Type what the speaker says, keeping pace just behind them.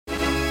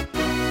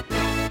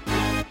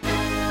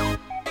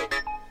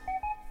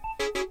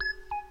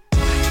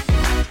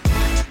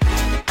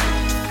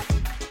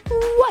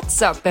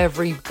What's up,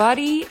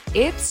 everybody?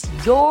 It's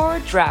your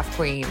Draft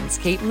Queens,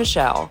 Kate and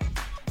Michelle.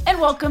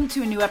 And welcome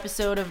to a new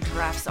episode of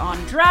Drafts on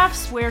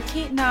Drafts, where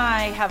Kate and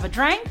I have a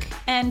drink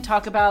and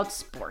talk about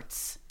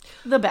sports.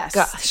 The best.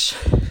 Gosh.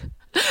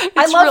 It's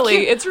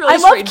really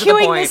straight to the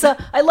point.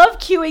 I love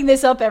queuing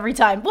this up every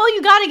time. Well,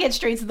 you got to get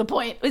straight to the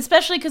point,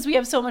 especially because we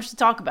have so much to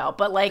talk about.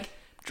 But like,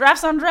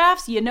 Drafts on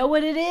Drafts, you know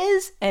what it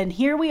is, and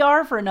here we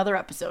are for another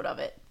episode of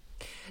it.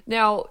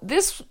 Now,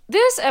 this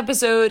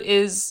episode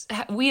is,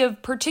 we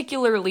have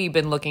particularly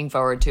been looking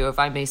forward to, if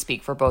I may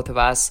speak for both of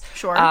us.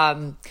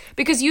 Sure.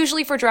 Because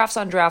usually for Drafts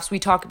on Drafts, we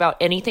talk about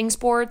anything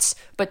sports,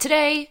 but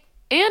today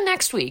and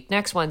next week,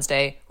 next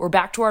Wednesday, we're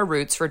back to our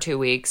roots for 2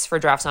 weeks for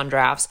Drafts on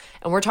Drafts,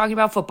 and we're talking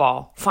about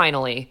football,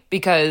 finally,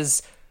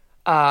 because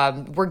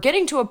we're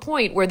getting to a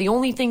point where the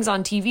only things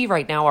on TV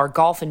right now are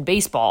golf and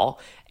baseball,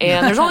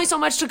 and there's only so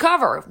much to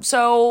cover.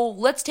 So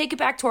let's take it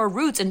back to our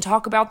roots and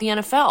talk about the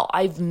NFL.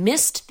 I've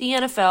missed the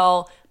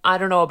NFL. I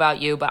don't know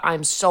about you, but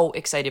I'm so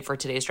excited for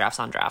today's Drafts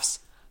on Drafts.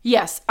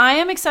 Yes, I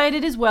am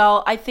excited as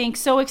well. I think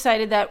so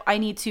excited that I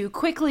need to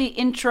quickly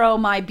intro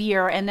my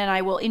beer, and then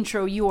I will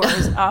intro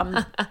yours.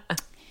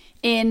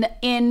 In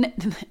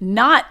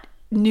not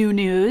new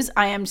news,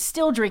 I am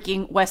still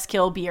drinking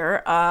Westkill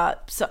beer.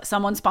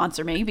 Someone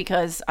sponsor me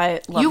because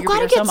I love your beer so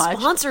much. You gotta get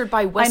sponsored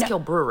by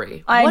Westkill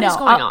Brewery. I know. What is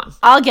going on?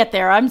 I'll get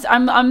there.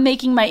 I'm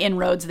making my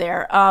inroads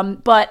there.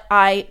 But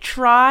I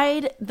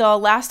tried the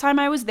last time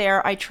I was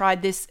there. I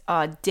tried this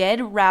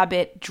Dead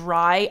Rabbit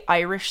Dry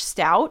Irish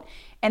Stout,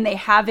 and they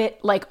have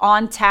it like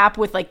on tap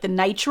with like the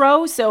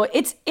nitro. So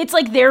it's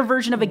like their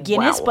version of a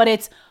Guinness, Wow. but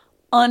it's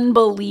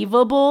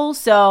unbelievable.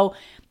 So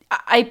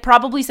I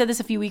probably said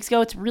this a few weeks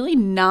ago. It's really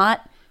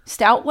not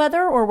stout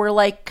weather, or we're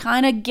like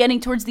kind of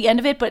getting towards the end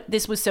of it, but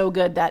this was so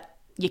good that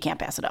you can't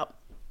pass it up.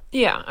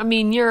 Yeah,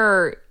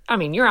 you're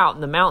out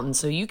in the mountains,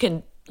 so you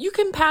can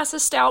pass a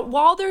stout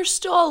while there's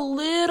still a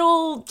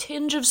little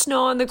tinge of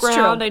snow on the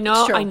ground. I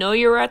know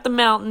you were at the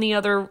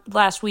mountain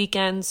last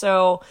weekend,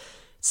 so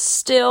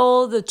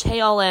still the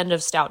tail end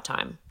of stout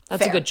time.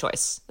 That's Fair. a good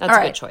choice.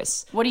 Good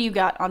choice. What do you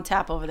got on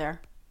tap over there?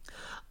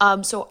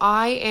 So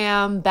I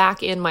am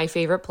back in my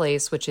favorite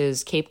place, which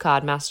is Cape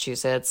Cod,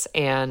 Massachusetts,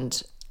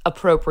 and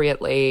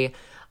appropriately,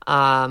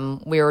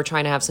 we were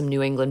trying to have some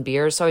New England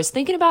beers. So I was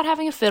thinking about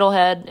having a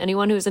Fiddlehead.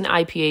 Anyone who's an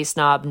IPA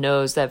snob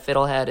knows that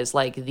Fiddlehead is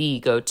like the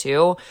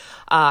go-to.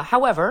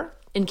 However,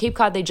 in Cape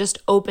Cod, they just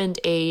opened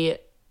a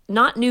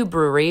not new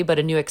brewery, but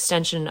a new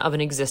extension of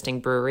an existing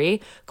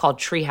brewery called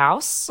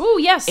Treehouse. Oh,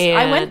 yes. And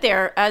I went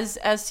there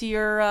as to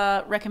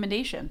your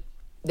recommendation.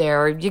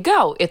 There you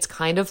go. It's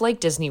kind of like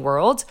Disney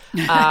World.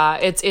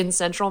 It's in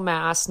Central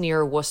Mass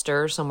near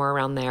Worcester, somewhere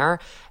around there.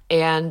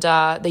 And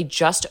they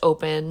just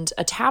opened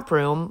a tap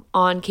room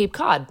on Cape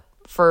Cod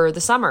for the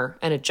summer.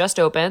 And it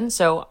just opened.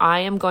 So I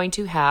am going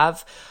to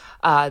have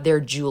their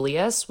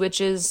Julius,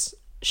 which is,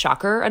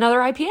 shocker, another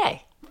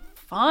IPA.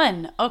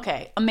 Fun.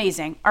 Okay.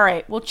 Amazing. All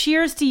right. Well,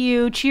 cheers to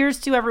you.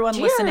 Cheers to everyone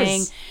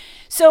listening.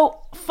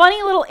 So,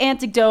 funny little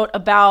anecdote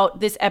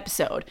about this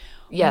episode.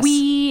 Yes.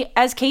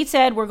 As Kate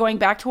said, we're going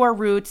back to our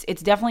roots.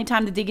 It's definitely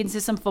time to dig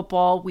into some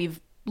football. We've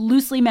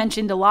loosely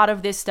mentioned a lot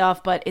of this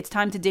stuff, but it's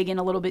time to dig in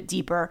a little bit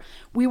deeper.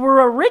 We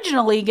were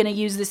originally going to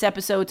use this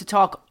episode to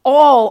talk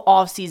all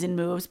off-season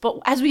moves, but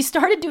as we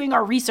started doing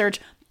our research,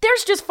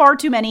 there's just far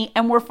too many,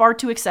 and we're far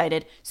too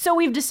excited. So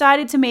we've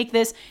decided to make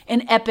this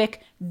an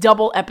epic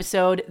double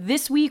episode.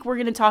 This week, we're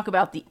going to talk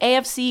about the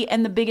AFC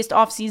and the biggest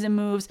off-season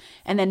moves,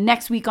 and then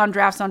next week on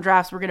Drafts,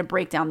 we're going to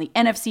break down the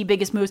NFC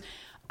biggest moves.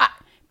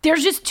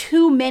 There's just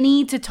too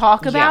many to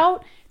talk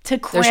about to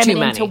cram it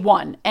into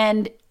one.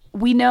 And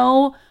we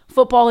know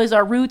football is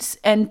our roots,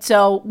 and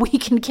so we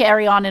can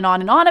carry on and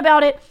on and on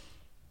about it.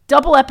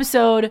 Double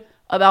episode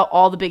about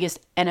all the biggest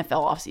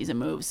NFL offseason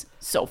moves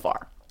so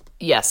far.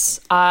 Yes,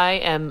 I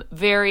am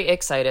very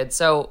excited.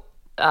 So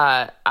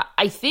I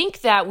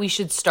think that we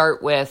should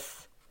start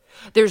with,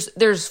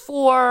 there's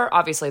four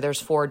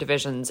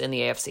divisions in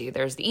the AFC.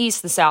 There's the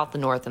East, the South, the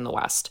North, and the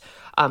West.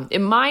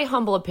 In my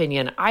humble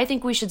opinion, I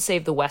think we should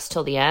save the West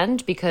till the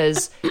end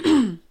because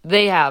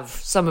they have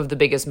some of the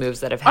biggest moves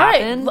that have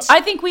happened. All right. I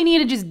think we need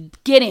to just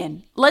get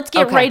in. Let's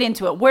get right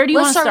into it. Where do you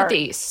want to start? Let's start with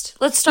the East.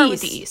 Let's start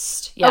with the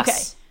East.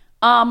 Yes.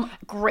 Okay.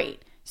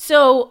 Great.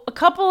 So a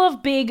couple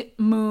of big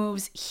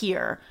moves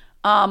here.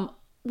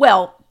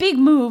 Big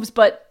moves,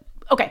 but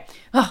okay.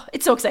 Oh,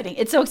 it's so exciting.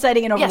 It's so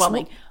exciting and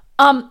overwhelming. Yes,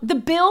 the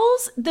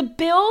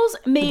Bills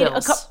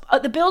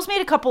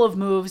made a couple of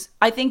moves.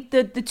 I think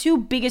the two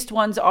biggest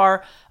ones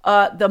are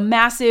the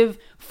massive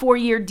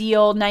 4-year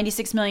deal,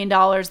 $96 million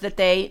that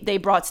they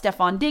brought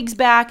Stephon Diggs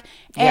back,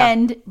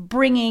 and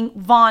bringing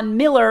Von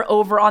Miller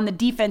over on the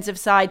defensive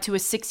side to a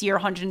 6-year,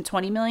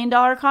 $120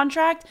 million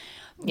contract.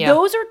 Yeah.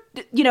 Those are,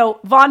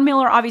 Von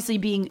Miller obviously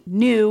being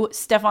new,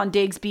 Stephon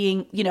Diggs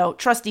being,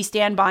 trusty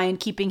standby and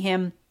keeping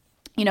him,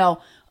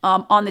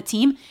 on the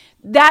team.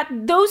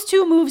 Those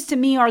two moves to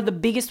me are the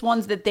biggest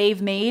ones that they've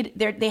made.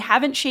 They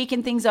haven't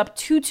shaken things up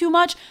too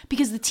much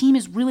because the team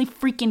is really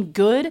freaking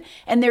good,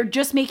 and they're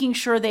just making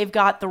sure they've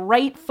got the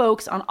right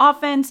folks on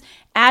offense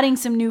adding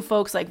some new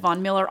folks like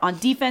Von Miller on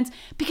defense,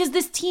 because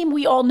this team,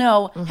 we all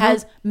know,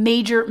 has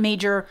major,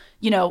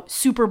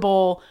 Super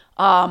Bowl,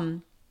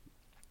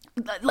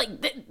 like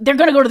they're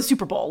going to go to the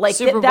Super Bowl, like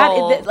Super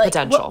Bowl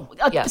potential.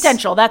 Yes.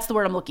 Potential. That's the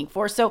word I'm looking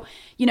for. So,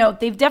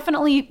 they've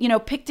definitely,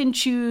 picked and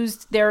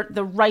choose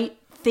the right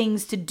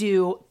things to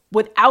do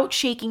without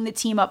shaking the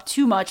team up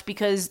too much,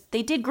 because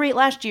they did great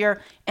last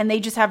year and they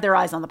just have their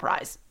eyes on the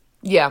prize.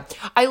 Yeah.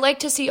 I like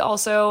to see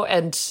also,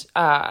 and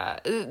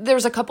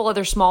there's a couple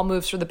other small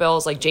moves for the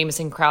Bills, like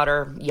Jamison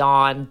Crowder,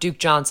 yawn, Duke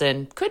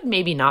Johnson, could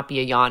maybe not be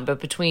a yawn, but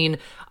between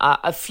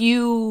a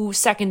few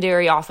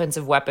secondary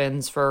offensive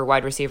weapons for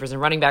wide receivers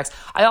and running backs,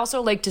 I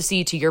also like to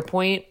see, to your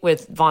point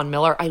with Von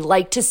Miller, I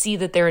like to see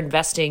that they're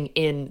investing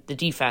in the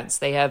defense.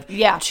 They have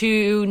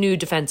 2 new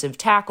defensive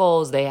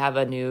tackles, they have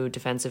a new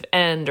defensive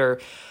end,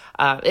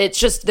 it's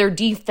just their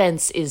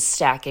defense is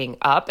stacking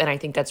up, and I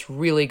think that's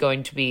really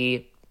going to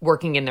be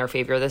working in their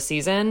favor this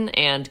season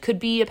and could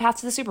be a path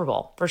to the Super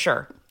Bowl for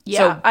sure.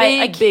 Yeah,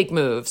 so big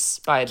moves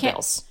by the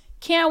Bills.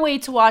 Can't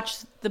wait to watch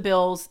the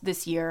Bills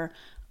this year.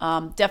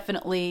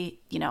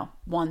 Definitely,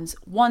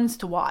 ones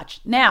to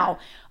watch. Now,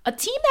 a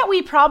team that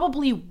we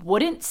probably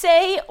wouldn't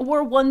say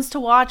were ones to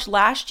watch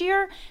last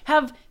year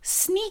have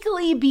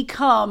sneakily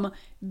become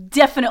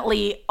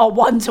definitely a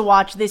one to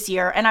watch this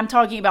year, and I'm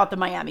talking about the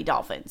Miami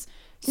Dolphins.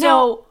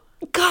 So,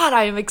 God,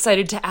 I am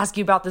excited to ask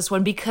you about this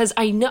one because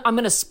I know I'm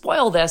going to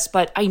spoil this,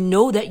 but I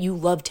know that you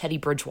love Teddy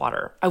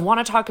Bridgewater. I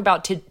want to talk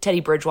about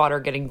Teddy Bridgewater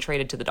getting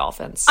traded to the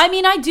Dolphins. I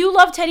mean, I do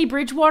love Teddy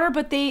Bridgewater,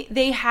 but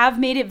they have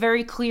made it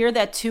very clear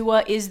that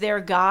Tua is their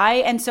guy.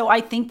 And so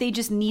I think they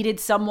just needed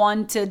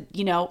someone to,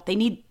 they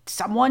need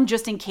someone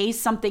just in case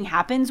something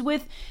happens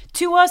with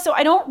Tua. So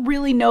I don't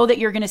really know that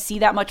you're going to see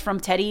that much from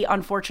Teddy,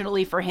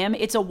 unfortunately for him.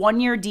 It's a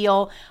 1-year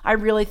deal. I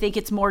really think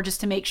it's more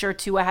just to make sure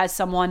Tua has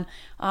someone,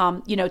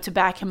 to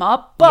back him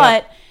up.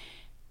 But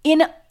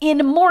in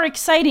more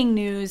exciting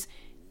news,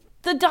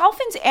 the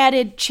Dolphins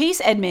added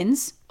Chase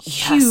Edmonds,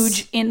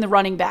 huge in the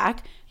running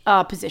back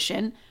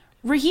position.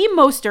 Raheem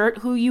Mostert,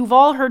 who you've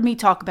all heard me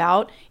talk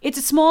about. It's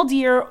a small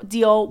deal,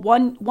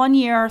 one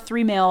year,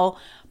 $3 million.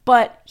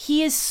 But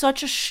he is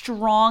such a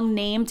strong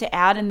name to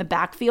add in the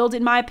backfield,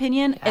 in my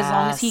opinion, as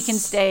long as he can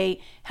stay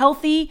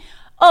healthy.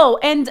 Oh,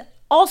 and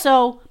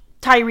also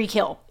Tyreek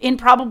Hill in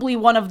probably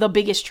one of the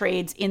biggest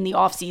trades in the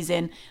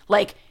offseason.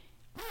 Like,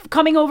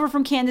 coming over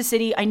from Kansas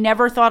City, I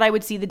never thought I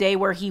would see the day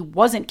where he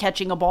wasn't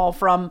catching a ball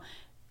from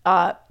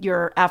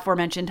your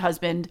aforementioned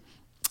husband,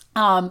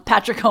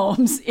 Patrick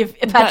Holmes.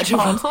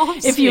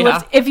 If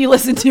you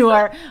listen to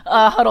our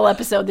Huddle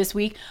episode this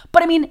week.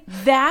 But I mean,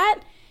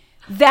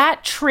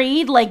 that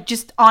trade,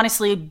 just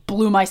honestly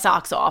blew my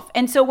socks off.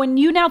 And so when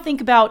you now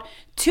think about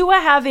Tua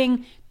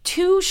having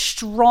 2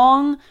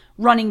 strong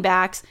running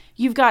backs,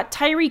 you've got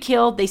Tyreek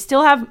Hill. They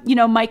still have,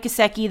 Mike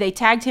Gesicki. They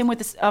tagged him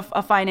with a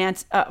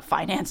franchise tag.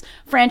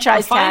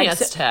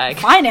 Finance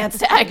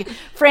tag.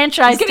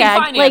 Franchise He's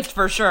tag. Financed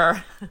for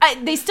sure.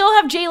 They still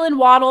have Jalen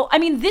Waddle. I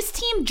mean, this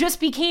team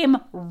just became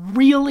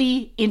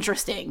really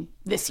interesting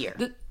this year.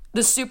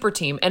 The super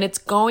team, and it's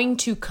going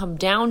to come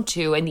down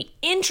to, and the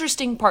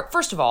interesting part,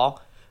 first of all,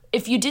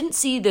 if you didn't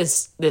see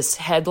this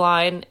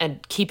headline,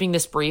 and keeping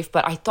this brief,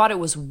 but I thought it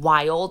was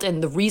wild,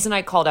 and the reason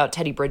I called out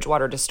Teddy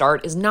Bridgewater to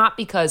start is not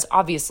because,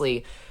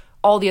 obviously,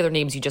 all the other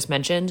names you just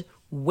mentioned,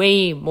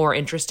 way more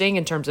interesting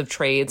in terms of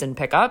trades and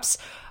pickups.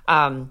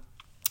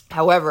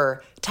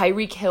 However,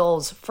 Tyreek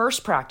Hill's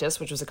first practice,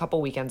 which was a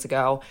couple weekends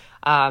ago,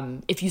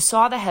 if you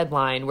saw the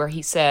headline where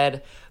he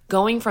said,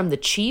 going from the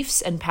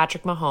Chiefs and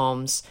Patrick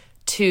Mahomes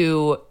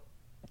to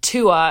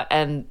Tua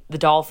and the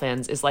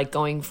Dolphins is like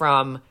going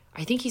from,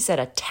 I think he said,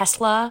 a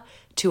Tesla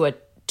to a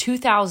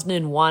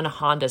 2001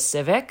 Honda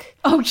Civic.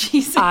 Oh,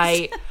 Jesus.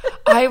 I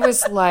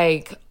was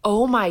like,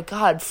 oh my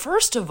God.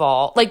 First of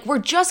all, we're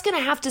just going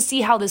to have to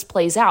see how this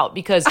plays out,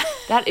 because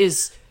that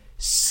is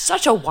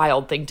such a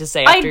wild thing to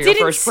say after your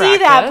first practice. I didn't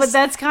see that, but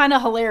that's kind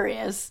of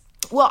hilarious.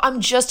 Well, I'm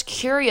just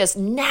curious.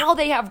 Now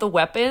they have the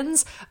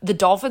weapons. The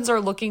Dolphins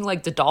are looking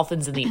like the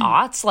Dolphins in the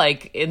aughts,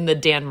 like in the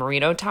Dan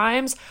Marino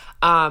times.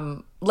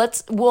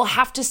 We'll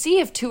have to see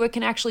if Tua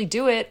can actually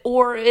do it,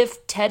 or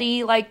if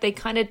Teddy, they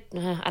kind of,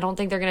 I don't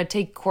think they're going to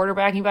take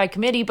quarterbacking by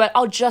committee, but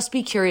I'll just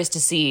be curious to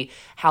see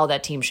how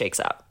that team shakes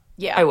up.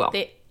 Yeah, I will.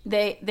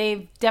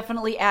 They've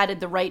definitely added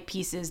the right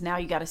pieces. Now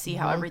you got to see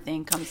how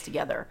everything comes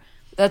together.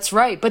 That's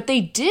right. But they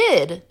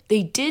did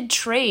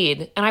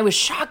trade, and I was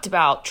shocked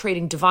about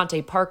trading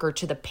Devontae Parker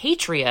to the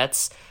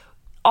Patriots,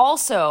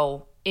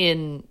 also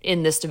in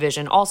this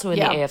division, also in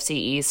the AFC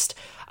East.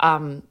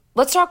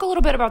 Let's talk a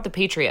little bit about the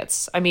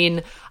Patriots. I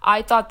mean,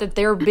 I thought that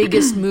their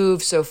biggest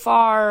move so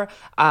far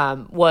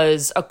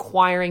was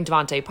acquiring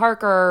Devontae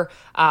Parker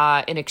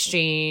in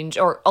exchange,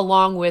 or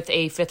along with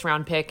a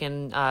 5th-round pick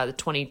in the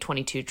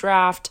 2022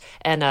 draft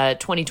and a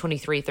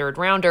 2023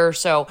 third-rounder.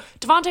 So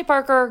Devontae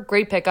Parker,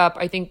 great pickup.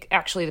 I think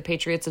actually the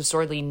Patriots have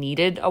sorely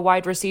needed a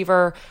wide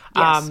receiver.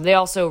 Yes. They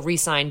also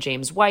re-signed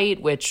James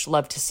White, which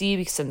love to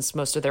see since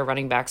most of their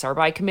running backs are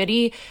by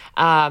committee.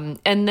 And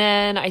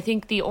then I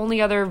think the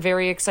only other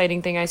very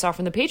exciting thing I saw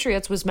from the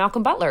Patriots was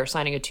Malcolm Butler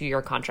signing a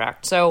 2-year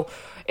contract. So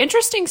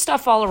interesting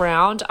stuff all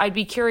around. I'd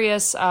be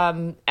curious,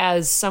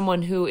 as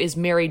someone who is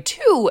married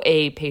to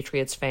a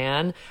Patriots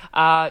fan,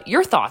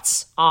 your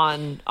thoughts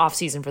on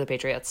offseason for the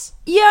Patriots.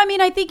 Yeah, I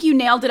mean, I think you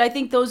nailed it. I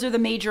think those are the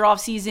major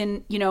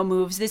offseason,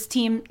 moves. This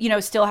team,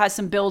 still has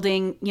some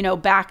building,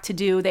 back to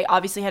do. They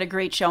obviously had a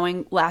great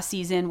showing last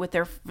season with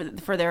their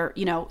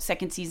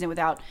second season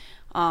without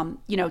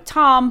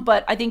Tom,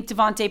 but I think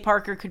Devontae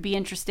Parker could be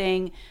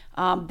interesting.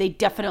 They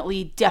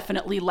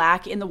definitely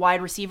lack in the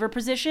wide receiver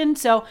position.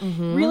 So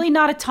really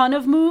not a ton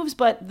of moves,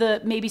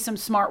 but maybe some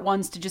smart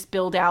ones to just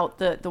build out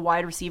the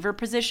wide receiver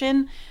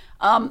position.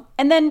 And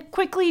then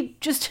quickly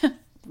just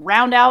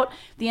round out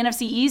the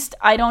NFC East.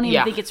 I don't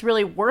even think it's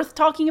really worth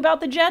talking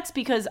about the Jets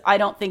because I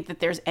don't think that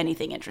there's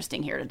anything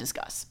interesting here to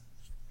discuss.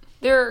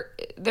 There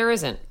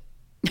isn't.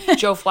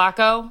 Joe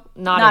Flacco,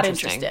 not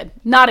interested.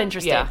 Not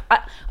interested. Yeah.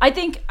 I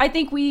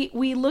think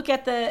we look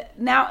at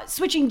now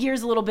switching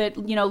gears a little bit,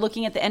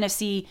 looking at the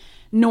NFC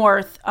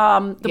North.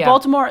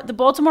 The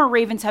Baltimore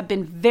Ravens have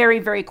been very,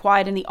 very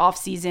quiet in the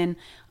offseason.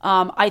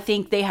 I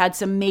think they had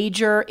some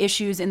major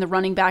issues in the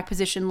running back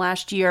position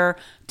last year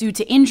due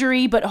to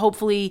injury, but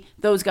hopefully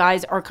those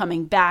guys are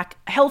coming back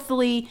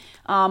healthily.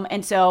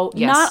 And so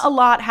not a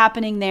lot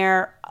happening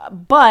there,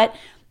 but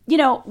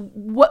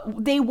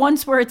what they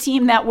once were a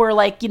team that were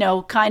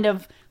kind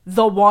of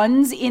the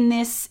ones in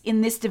this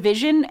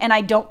division. And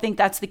I don't think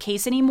that's the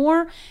case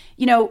anymore.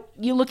 You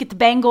look at the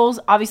Bengals,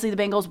 obviously the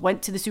Bengals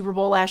went to the Super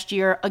Bowl last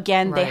year.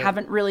 Again, They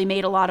haven't really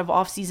made a lot of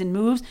offseason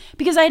moves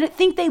because I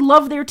think they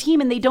love their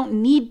team and they don't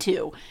need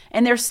to,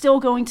 and they're still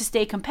going to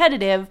stay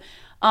competitive.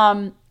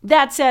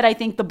 That said, I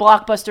think the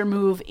blockbuster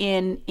move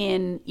in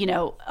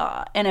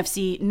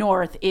NFC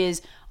North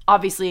is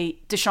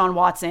obviously Deshaun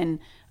Watson,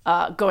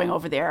 going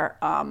over there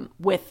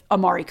with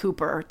Amari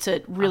Cooper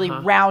to really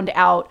round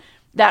out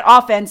that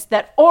offense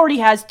that already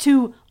has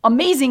 2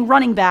 amazing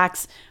running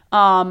backs.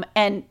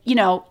 And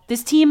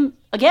this team,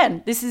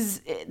 again,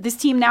 this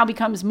team now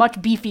becomes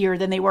much beefier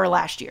than they were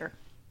last year.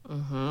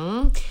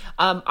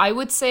 I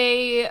would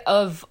say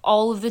of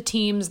all of the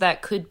teams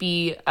that could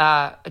be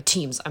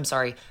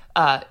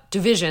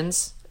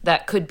divisions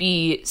that could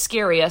be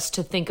scariest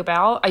to think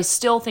about, I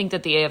still think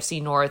that the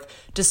AFC North,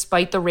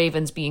 despite the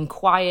Ravens being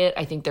quiet,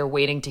 I think they're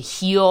waiting to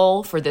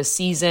heal for this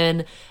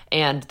season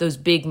and those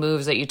big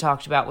moves that you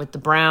talked about with the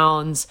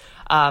Browns.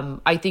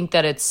 I think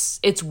that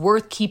it's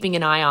worth keeping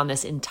an eye on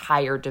this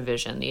entire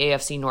division, the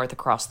AFC North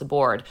across the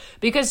board.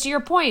 Because to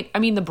your point, I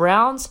mean, the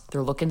Browns,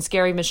 they're looking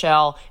scary,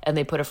 Michelle, and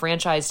they put a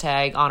franchise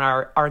tag on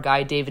our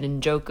guy, David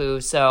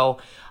Njoku. So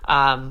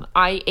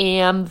I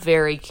am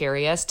very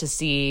curious to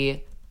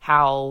see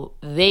how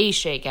they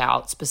shake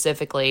out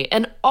specifically,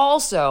 and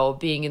also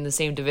being in the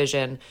same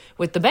division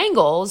with the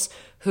Bengals,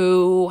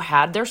 who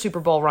had their Super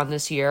Bowl run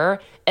this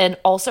year and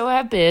also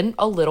have been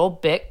a little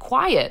bit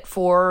quiet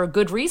for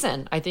good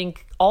reason. I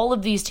think all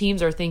of these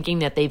teams are thinking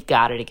that they've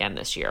got it again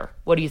this year.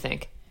 What do you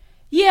think?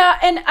 Yeah,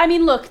 and I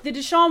mean, look, the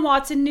Deshaun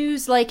Watson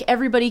news,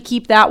 everybody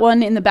keep that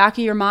one in the back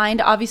of your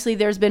mind. Obviously,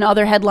 there's been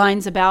other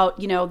headlines about,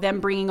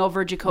 them bringing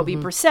over Jacoby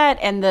Brissett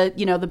and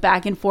the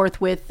back and forth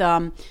with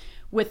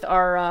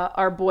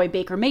our boy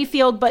Baker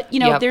Mayfield, but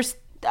there's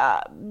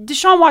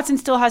Deshaun Watson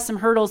still has some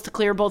hurdles to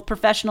clear, both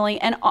professionally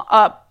and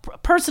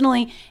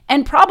personally,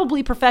 and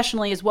probably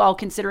professionally as well,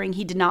 considering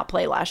he did not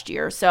play last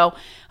year. So,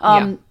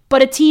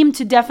 but a team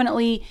to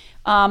definitely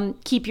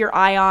keep your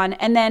eye on.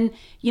 And then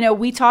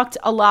we talked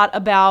a lot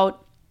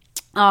about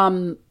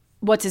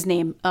what's his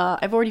name?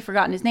 I've already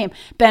forgotten his name.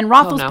 Ben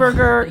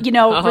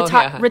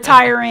Roethlisberger,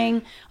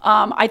 retiring.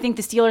 I think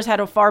the Steelers had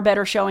a far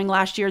better showing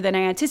last year than I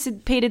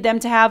anticipated them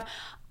to have.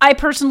 I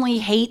personally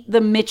hate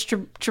the Mitch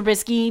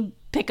Trubisky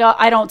pickup.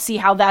 I don't see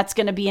how that's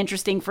going to be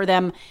interesting for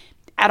them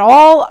at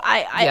all.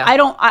 I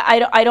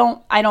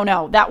don't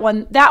know. That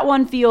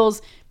one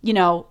feels,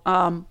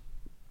 that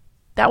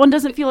one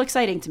doesn't feel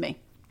exciting to me.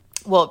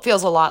 Well, it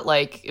feels a lot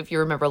like if you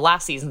remember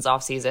last season's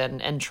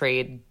offseason and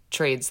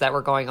trades that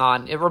were going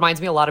on. It reminds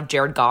me a lot of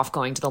Jared Goff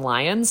going to the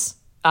Lions.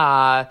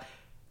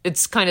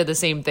 It's kind of the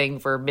same thing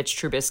for Mitch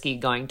Trubisky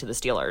going to the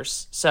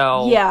Steelers.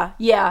 So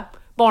yeah,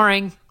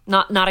 boring.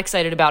 Not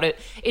excited about it.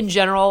 In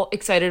general,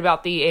 excited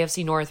about the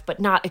AFC North, but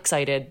not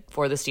excited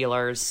for the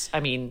Steelers. I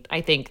mean, I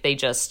think they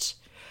just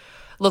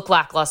look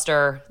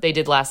lackluster. They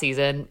did last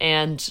season,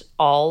 and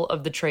all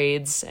of the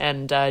trades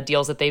and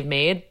deals that they've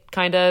made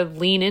kind of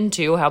lean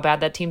into how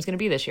bad that team's going to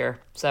be this year.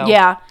 So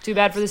too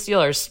bad for the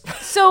Steelers.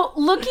 So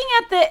looking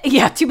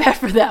at too bad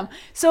for them.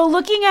 So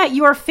looking at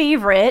your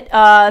favorite,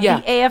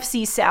 the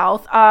AFC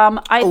South,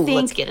 I think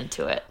let's get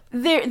into it.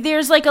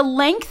 There's a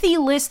lengthy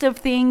list of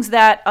things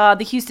that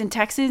the Houston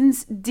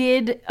Texans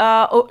did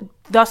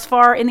thus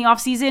far in the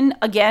offseason.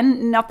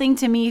 Again, nothing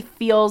to me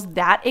feels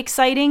that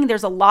exciting.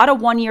 There's a lot of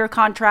one-year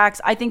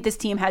contracts. I think this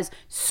team has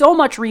so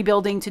much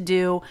rebuilding to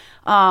do.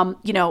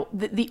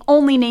 The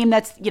only name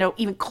that's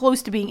even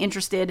close to being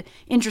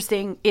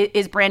interesting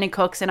is Brandon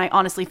Cooks, and I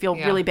honestly feel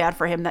really bad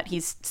for him that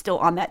he's still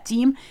on that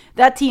team.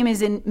 That team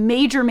is in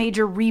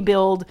major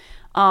rebuild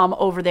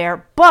over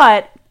there,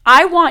 but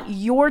I want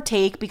your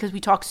take, because we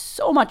talk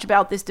so much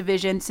about this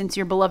division since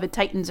your beloved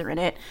Titans are in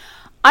it.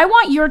 I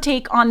want your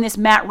take on this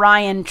Matt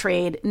Ryan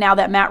trade now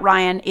that Matt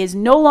Ryan is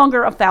no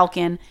longer a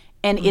Falcon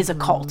and is a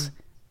Colt.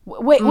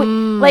 Wait,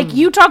 like,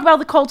 you talk about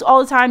the Colts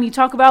all the time. You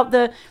talk about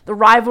the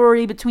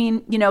rivalry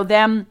between,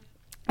 them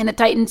and the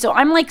Titans. So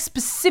I'm like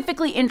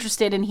specifically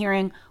interested in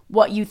hearing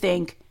what you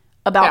think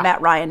about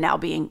Matt Ryan now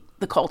being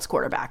the Colts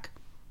quarterback.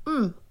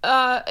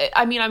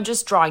 I mean, I'm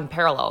just drawing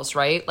parallels,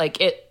 right?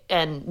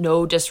 And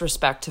no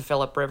disrespect to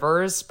Phillip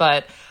Rivers,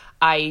 but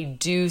I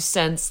do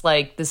sense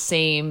like the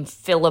same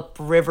Phillip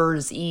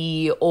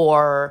Rivers-y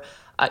or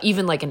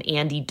even like an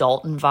Andy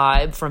Dalton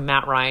vibe from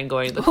Matt Ryan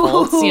going to the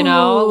Colts,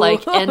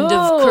 like end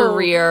of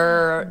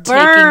career,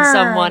 taking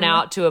someone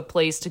out to a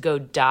place to go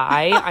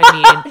die.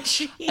 I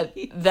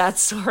mean,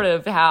 that's sort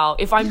of how,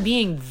 if I'm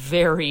being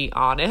very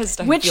honest,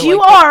 which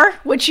you are,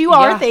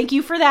 thank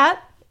you for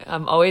that.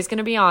 I'm always going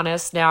to be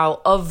honest.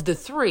 Now, of the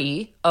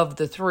three,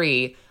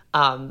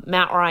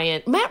 Matt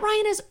Ryan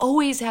has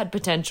always had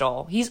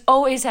potential. He's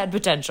always had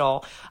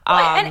potential.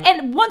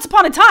 And once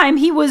upon a time,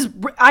 he was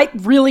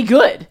really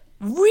good.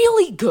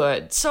 Really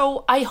good.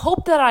 So I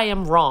hope that I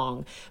am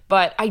wrong,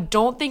 but I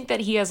don't think that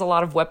he has a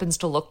lot of weapons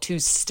to look to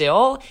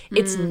still.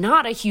 It's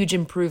not a huge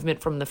improvement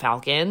from the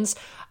Falcons.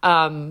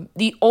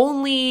 The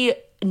only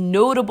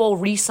notable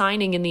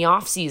re-signing in the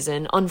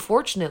offseason,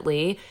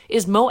 unfortunately,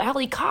 is Mo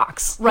Alley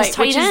Cox, right?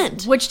 Tight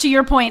end. Which, to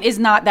your point, is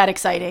not that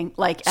exciting.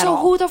 At all.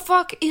 Who the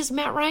fuck is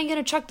Matt Ryan going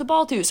to chuck the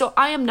ball to? So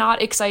I am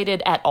not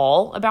excited at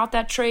all about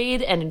that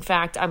trade, and in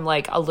fact, I'm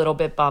like a little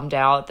bit bummed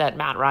out that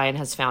Matt Ryan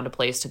has found a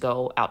place to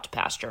go out to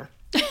pasture.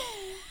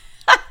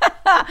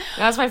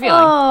 That's my feeling.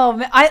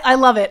 Oh, I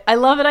love it. I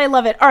love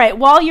it. All right,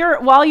 while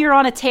you're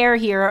on a tear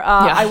here,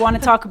 I want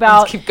to talk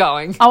about. Let's keep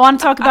going. I want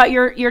to talk about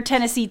your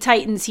Tennessee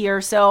Titans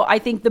here. So I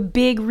think the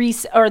big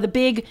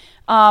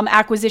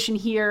acquisition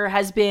here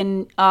has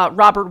been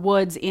Robert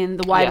Woods in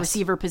the wide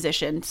receiver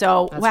position.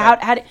 So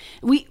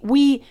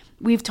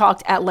we've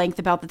talked at length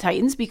about the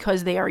Titans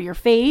because they are your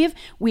fave.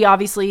 We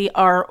obviously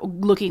are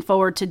looking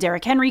forward to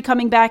Derrick Henry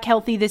coming back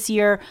healthy this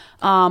year.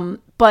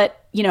 But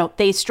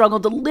they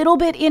struggled a little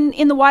bit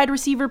in the wide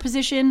receiver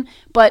position,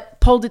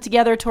 but pulled it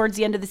together towards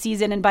the end of the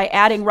season. And by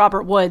adding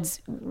Robert Woods,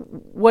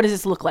 what does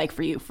this look like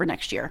for you for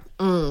next year?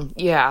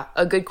 Yeah,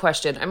 a good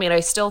question. I mean,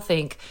 I still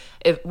think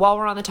while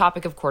we're on the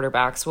topic of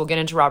quarterbacks, we'll get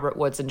into Robert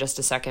Woods in just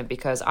a second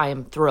because I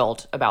am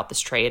thrilled about this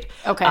trade.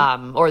 Okay.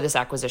 Or this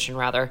acquisition,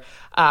 rather.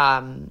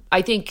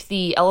 I think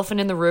the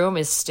elephant in the room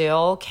is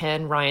still,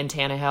 can Ryan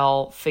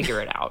Tannehill figure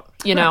it out?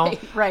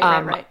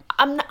 Right.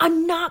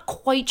 I'm not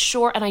quite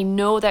sure, and I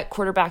know that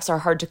quarterbacks are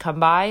hard to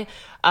come by,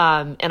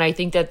 and I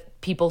think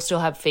that people still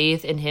have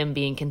faith in him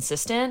being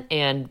consistent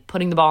and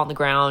putting the ball on the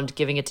ground,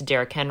 giving it to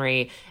Derrick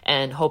Henry,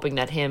 and hoping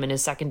that him and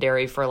his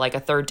secondary for like a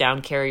third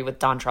down carry with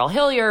Dontrell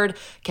Hilliard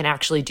can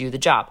actually do the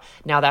job.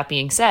 Now, that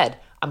being said,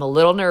 I'm a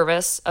little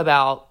nervous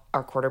about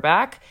our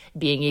quarterback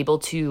being able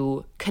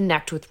to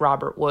connect with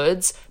Robert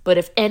Woods, but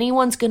if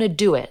anyone's going to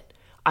do it,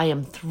 I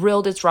am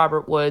thrilled it's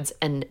Robert Woods,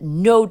 and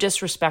no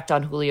disrespect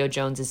on Julio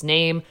Jones'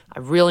 name. I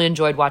really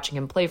enjoyed watching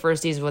him play for a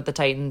season with the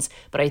Titans,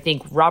 but I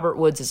think Robert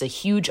Woods is a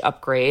huge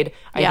upgrade.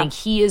 I think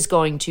he is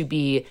going to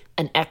be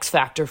an X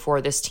factor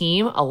for this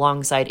team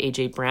alongside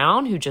A.J.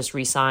 Brown, who just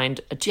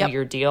re-signed a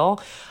 2-year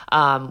deal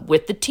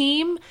with the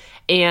team.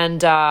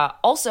 And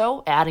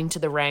also adding to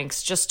the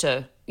ranks, just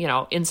to,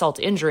 insult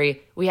to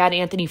injury, we had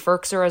Anthony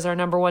Firkser as our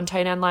number 1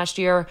 tight end last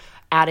year.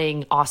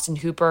 Adding Austin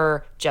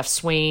Hooper, Jeff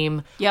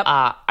Swaim.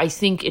 I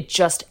think it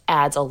just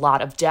adds a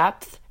lot of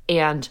depth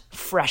and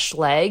fresh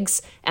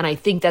legs, and I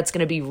think that's going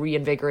to be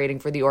reinvigorating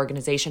for the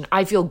organization.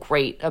 I feel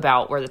great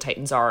about where the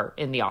Titans are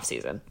in the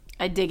offseason.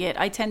 I dig it.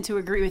 I tend to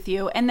agree with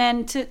you. And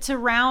then to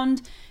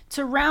round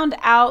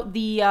out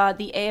the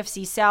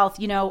AFC South,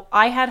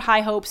 I had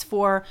high hopes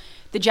for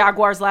the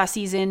Jaguars last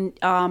season,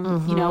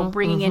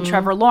 bringing in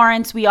Trevor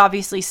Lawrence. We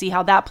obviously see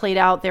how that played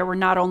out. There were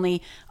not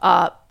only,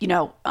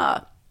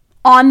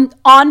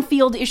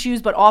 on-field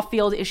issues, but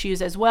off-field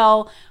issues as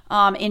well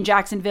in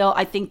Jacksonville.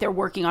 I think they're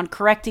working on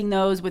correcting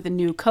those with a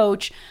new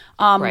coach.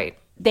 Right.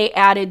 They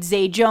added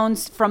Zay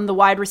Jones from the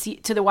wide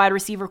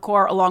receiver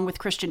core along with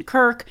Christian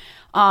Kirk.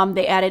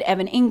 They added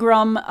Evan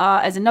Ingram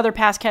as another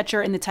pass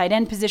catcher in the tight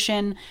end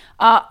position.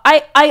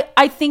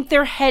 I think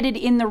they're headed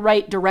in the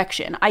right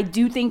direction. I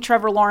do think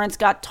Trevor Lawrence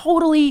got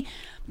totally,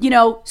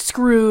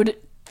 screwed,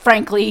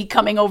 frankly,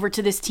 coming over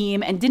to this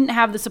team and didn't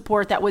have the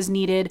support that was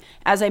needed,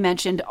 as I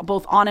mentioned,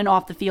 both on and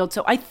off the field.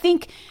 So I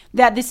think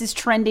that this is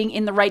trending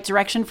in the right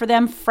direction for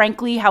them.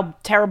 Frankly, how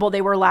terrible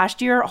they were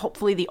last year,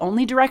 hopefully the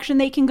only direction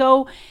they can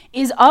go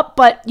is up,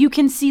 but you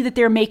can see that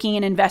they're making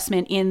an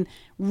investment in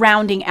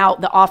rounding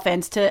out the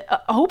offense to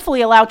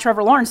hopefully allow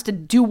Trevor Lawrence to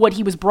do what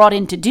he was brought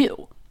in to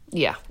do.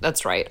 Yeah,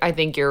 that's right. I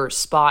think you're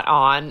spot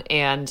on,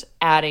 and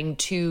adding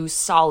 2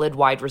 solid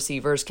wide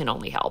receivers can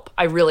only help.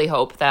 I really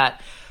hope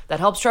that That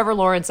helps Trevor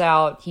Lawrence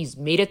out. He's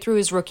made it through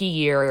his rookie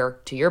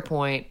year. To your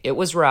point, it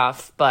was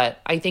rough, but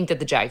I think that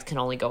the Jags can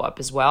only go up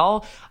as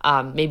well.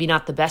 Maybe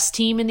not the best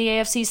team in the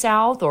AFC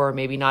South, or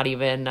maybe not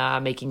even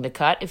making the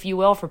cut, if you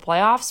will, for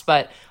playoffs,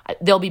 but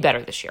they'll be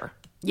better this year.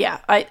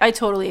 Yeah, I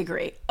totally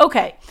agree.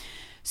 Okay,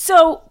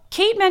 so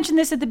Kate mentioned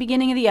this at the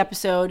beginning of the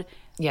episode.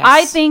 Yes.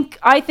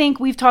 I think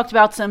we've talked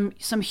about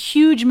some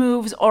huge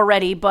moves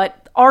already,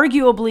 but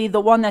arguably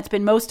the one that's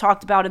been most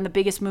talked about and the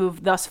biggest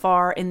move thus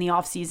far in the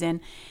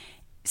offseason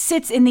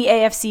sits in the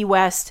AFC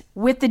West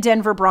with the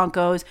Denver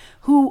Broncos,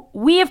 who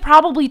we have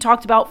probably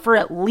talked about for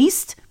at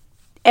least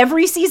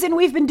every season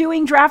we've been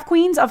doing Draft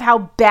Queens, of how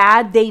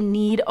bad they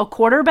need a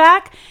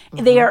quarterback.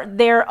 Mm-hmm.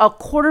 They're a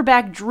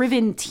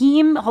quarterback-driven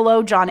team.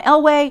 Hello, John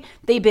Elway.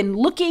 They've been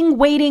looking,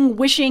 waiting,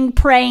 wishing,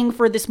 praying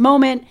for this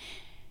moment,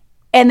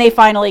 and they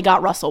finally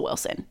got Russell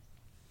Wilson.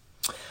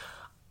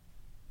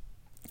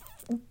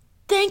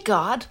 Thank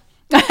God.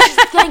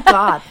 Thank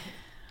God.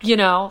 You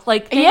know,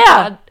 like, thank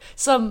God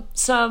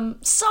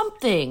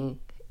something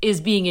is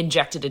being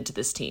injected into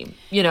this team,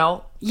 you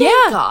know?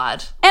 Thank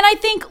God. And I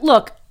think,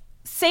 look,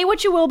 say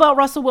what you will about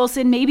Russell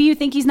Wilson. Maybe you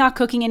think he's not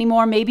cooking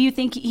anymore. Maybe you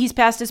think he's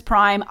past his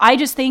prime. I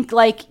just think,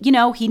 like, you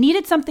know, he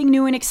needed something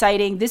new and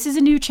exciting. This is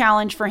a new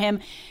challenge for him.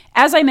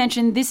 As I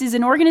mentioned, this is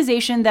an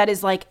organization that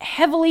is like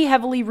heavily,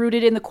 heavily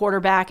rooted in the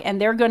quarterback, and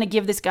they're going to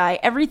give this guy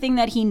everything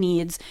that he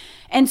needs.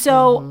 And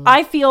so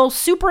I feel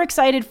super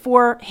excited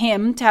for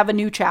him to have a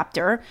new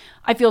chapter.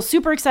 I feel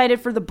super excited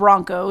for the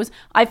Broncos.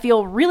 I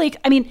feel really,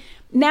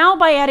 now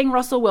by adding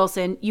Russell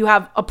Wilson, you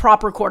have a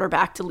proper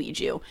quarterback to lead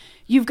you.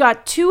 You've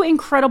got two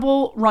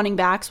incredible running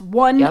backs.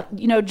 One,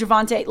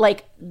 Javonte,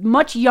 like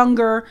much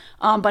younger,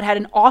 but had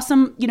an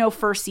awesome,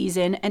 first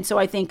season. And so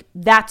I think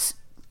that's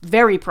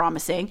very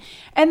promising.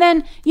 And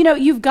then,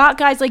 you've got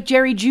guys like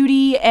Jerry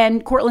Jeudy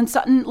and Courtland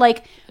Sutton.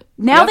 Like,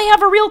 now they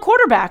have a real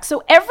quarterback.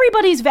 So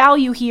everybody's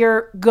value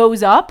here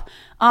goes up.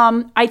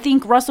 I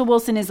think Russell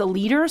Wilson is a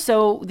leader.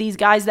 So these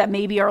guys that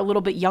maybe are a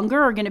little bit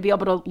younger are going to be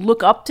able to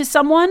look up to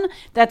someone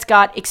that's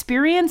got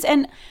experience.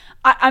 And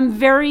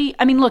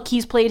look,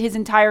 he's played his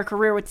entire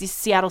career with the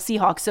Seattle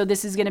Seahawks. So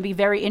this is going to be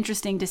very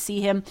interesting to see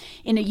him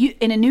in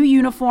a new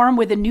uniform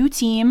with a new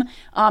team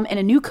and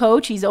a new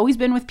coach. He's always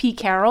been with Pete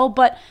Carroll,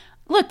 but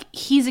look,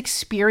 he's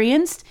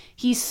experienced,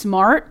 he's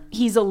smart,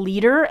 he's a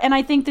leader, and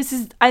I think this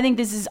is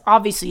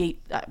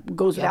obviously,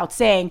 goes without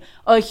saying,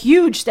 a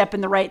huge step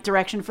in the right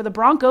direction for the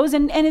Broncos,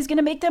 and is going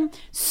to make them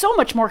so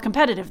much more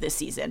competitive this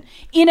season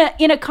in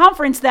a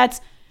conference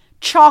that's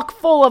chock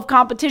full of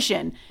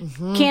competition.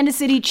 Mm-hmm. Kansas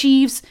City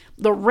Chiefs,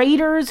 the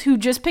Raiders, who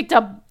just picked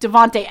up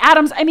Davante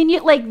Adams.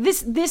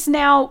 This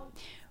now.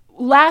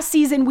 Last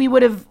season, we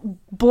would have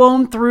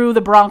blown through the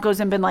Broncos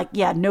and been like,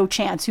 yeah, no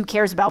chance. Who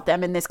cares about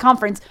them in this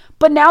conference?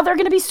 But now they're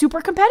going to be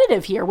super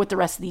competitive here with the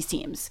rest of these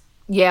teams.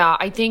 Yeah,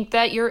 I think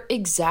that you're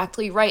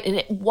exactly right. And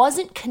it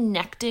wasn't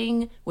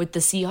connecting with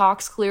the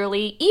Seahawks,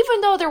 clearly,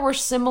 even though there were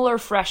similar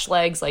fresh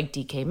legs like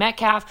DK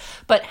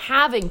Metcalf. But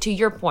to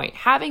your point,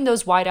 having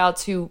those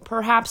wideouts who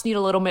perhaps need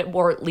a little bit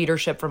more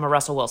leadership from a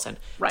Russell Wilson,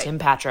 right. Tim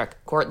Patrick,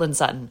 Courtland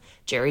Sutton,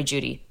 Jerry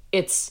Jeudy,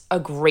 it's a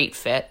great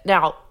fit.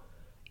 Now,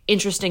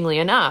 interestingly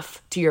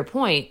enough, to your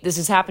point, this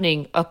is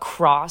happening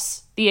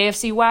across the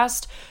AFC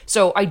West.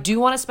 So I do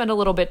want to spend a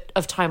little bit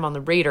of time on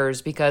the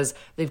Raiders because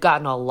they've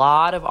gotten a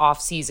lot of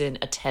off-season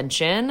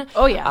attention.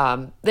 Oh,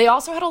 yeah. They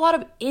also had a lot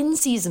of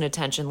in-season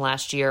attention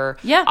last year,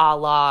 a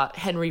la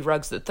Henry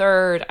Ruggs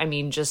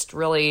III. Just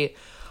really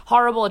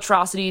horrible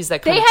atrocities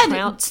that could have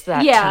trounced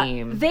that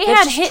team. They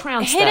had hit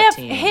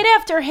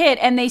after hit,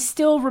 and they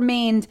still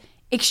remained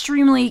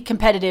extremely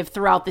competitive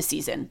throughout the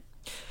season.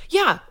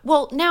 Yeah,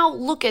 well, now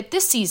look at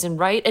this season,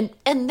 right?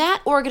 And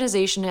that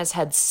organization has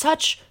had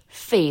such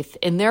faith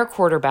in their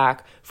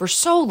quarterback for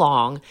so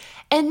long.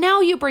 And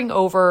now you bring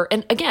over,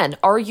 and again,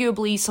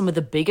 arguably some of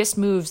the biggest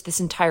moves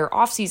this entire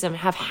offseason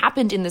have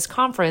happened in this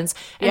conference,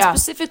 and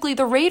specifically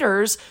the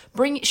Raiders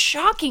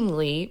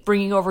shockingly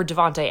bringing over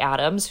Davante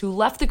Adams, who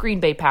left the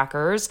Green Bay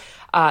Packers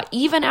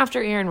even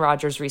after Aaron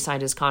Rodgers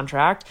re-signed his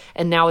contract,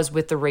 and now is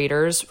with the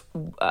Raiders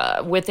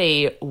with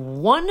a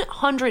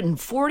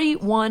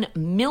 $141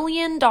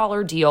 million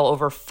deal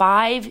over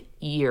 5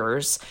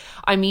 years.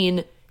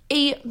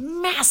 A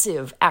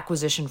massive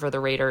acquisition for the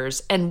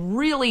Raiders, and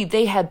really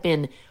they have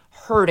been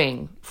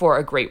hurting for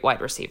a great wide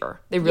receiver.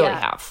 They really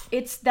have.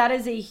 That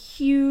is a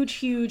huge,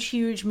 huge,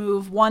 huge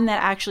move. One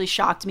that actually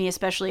shocked me,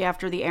 especially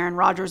after the Aaron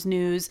Rodgers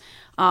news.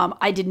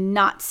 I did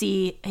not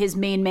see his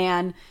main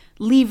man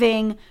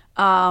leaving.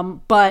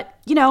 But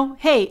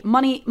hey,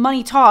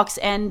 money talks,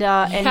 and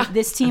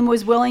this team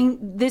was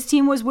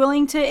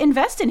willing to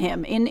invest in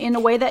him in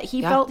a way that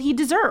he felt he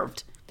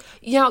deserved.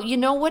 Yeah, you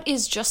know what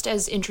is just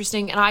as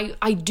interesting, and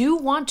I do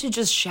want to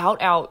just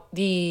shout out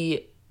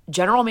the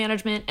general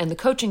management and the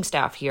coaching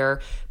staff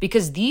here,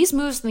 because these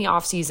moves in the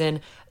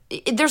offseason,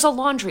 there's a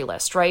laundry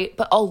list, right?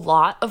 But a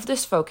lot of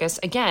this focus,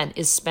 again,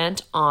 is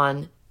spent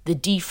on the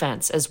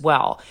defense as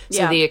well.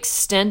 So they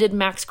extended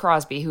Max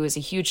Crosby, who is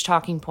a huge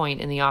talking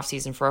point in the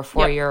offseason for a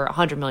 4-year,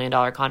 $100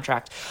 million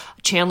contract.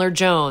 Chandler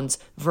Jones,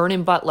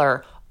 Vernon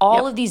Butler,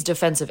 all of these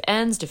defensive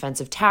ends,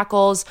 defensive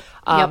tackles,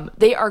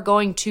 they are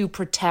going to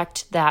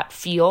protect that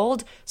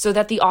field so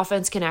that the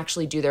offense can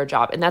actually do their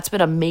job. And that's been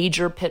a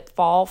major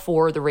pitfall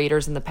for the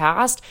Raiders in the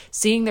past.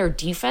 Seeing their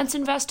defense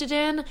invested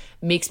in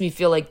makes me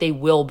feel like they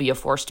will be a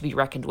force to be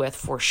reckoned with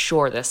for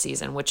sure this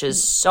season, which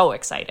is so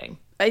exciting.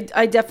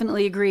 I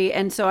definitely agree.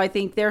 And so I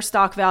think their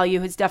stock value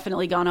has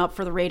definitely gone up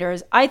for the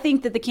Raiders. I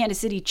think that the Kansas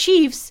City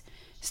Chiefs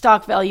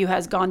stock value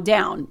has gone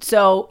down.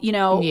 So, you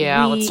know,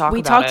 we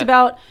talked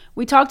about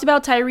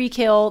Tyreek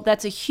Hill.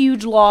 That's a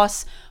huge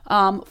loss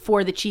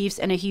for the Chiefs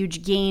and a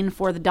huge gain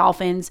for the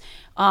Dolphins.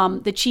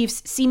 The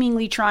Chiefs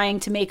seemingly trying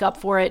to make up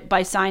for it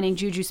by signing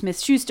Juju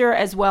Smith-Schuster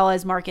as well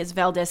as Marquez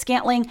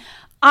Valdes-Scantling.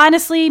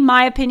 Honestly,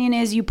 my opinion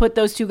is you put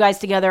those two guys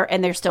together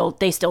and they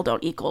still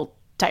don't equal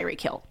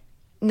Tyreek Hill.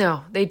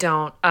 No, they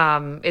don't.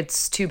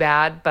 It's too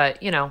bad, but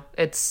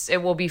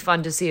it will be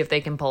fun to see if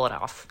they can pull it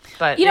off.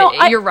 But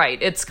you're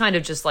right. It's kind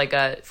of just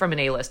like from an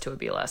A list to a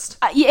B list.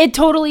 It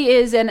totally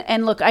is.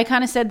 And look, I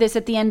kind of said this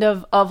at the end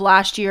of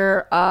last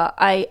year.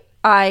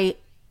 I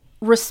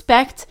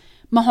respect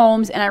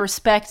Mahomes and I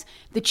respect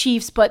the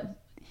Chiefs,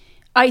 but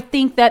I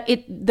think that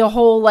the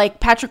whole like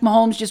Patrick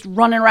Mahomes just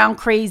running around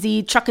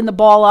crazy, chucking the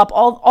ball up,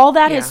 all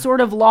that has sort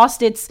of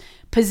lost its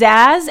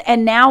pizzazz,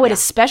 and now it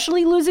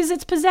especially loses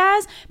its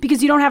pizzazz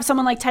because you don't have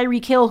someone like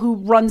Tyreek Hill who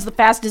runs the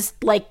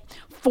fastest like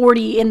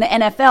 40 in the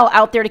NFL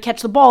out there to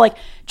catch the ball. Like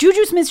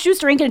Juju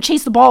Smith-Schuster ain't going to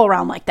chase the ball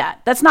around like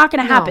that. That's not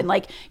going to happen.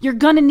 Like you're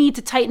going to need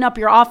to tighten up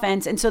your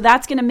offense, and so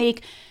that's going to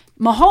make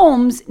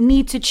Mahomes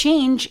need to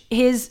change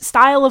his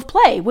style of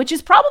play, which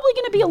is probably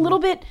going to be a little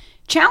bit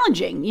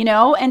challenging,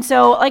 And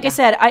so, like I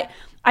said,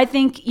 I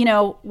think,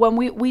 when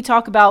we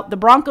talk about the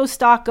Broncos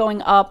stock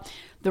going up,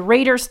 the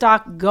Raiders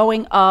stock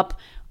going up,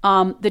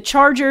 the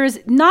Chargers,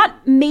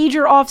 not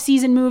major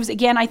offseason moves.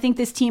 Again, I think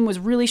this team was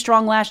really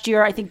strong last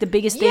year. I think the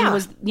biggest thing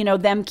was,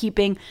 them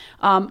keeping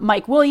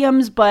Mike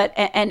Williams, but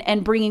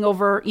and bringing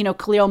over,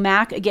 Khalil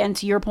Mack, again,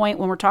 to your point,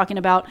 when we're talking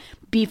about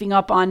beefing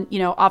up on,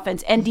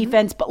 offense and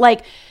defense. But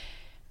like,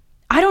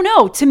 I don't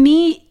know. To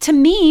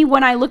me,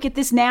 when I look at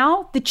this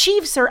now, the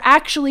Chiefs are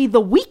actually the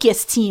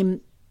weakest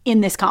team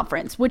in this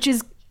conference, which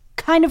is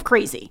kind of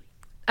crazy.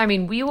 I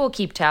mean, we will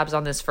keep tabs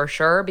on this for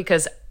sure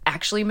because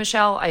actually,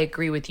 Michelle, I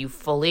agree with you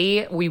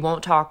fully. We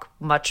won't talk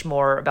much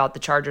more about the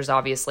Chargers,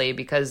 obviously,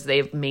 because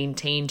they've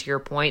maintained, to your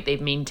point,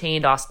 they've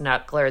maintained Austin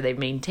Eckler, they've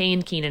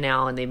maintained Keenan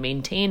Allen, they've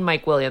maintained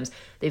Mike Williams,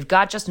 they've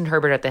got Justin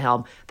Herbert at the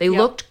helm. They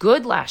looked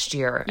good last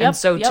year. And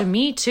so to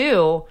me,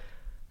 too,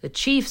 the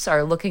Chiefs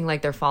are looking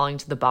like they're falling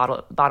to the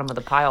bottom of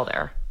the pile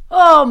there.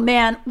 Oh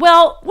man!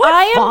 Well,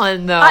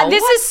 fun though.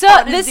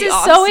 This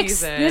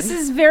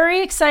is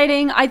very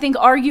exciting. I think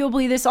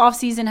arguably this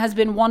offseason has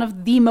been one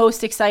of the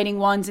most exciting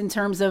ones in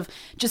terms of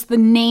just the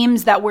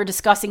names that we're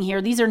discussing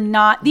here. These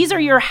are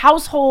your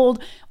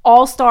household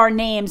all-star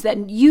names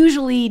that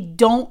usually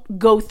don't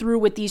go through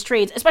with these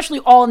trades, especially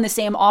all in the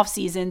same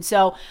offseason.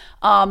 So,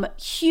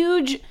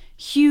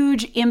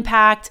 huge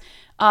impact.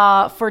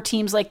 For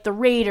teams like the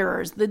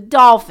Raiders, the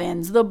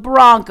Dolphins, the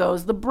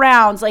Broncos, the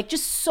Browns, like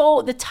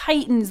the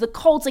Titans, the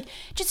Colts, like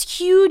just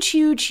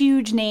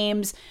huge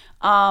names,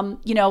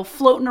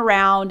 floating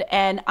around.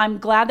 And I'm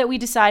glad that we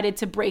decided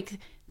to break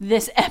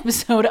this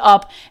episode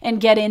up and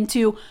get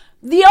into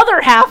the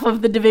other half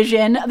of the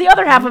division, the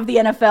other half of the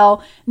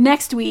NFL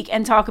next week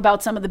and talk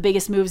about some of the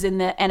biggest moves in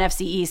the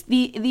NFC East.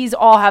 These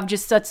all have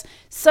just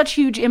such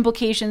huge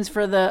implications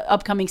for the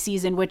upcoming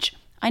season, which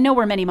I know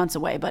we're many months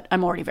away, but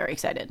I'm already very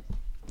excited.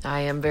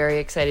 I am very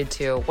excited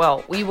too.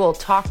 Well, we will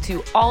talk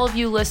to all of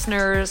you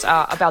listeners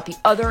about the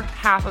other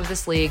half of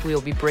this league. We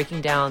will be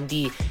breaking down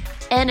the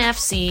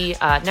NFC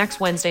next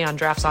Wednesday on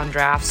Drafts on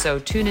Drafts. So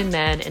tune in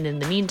then. And in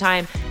the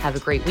meantime, have a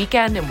great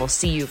weekend and we'll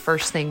see you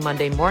first thing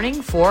Monday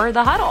morning for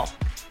The Huddle.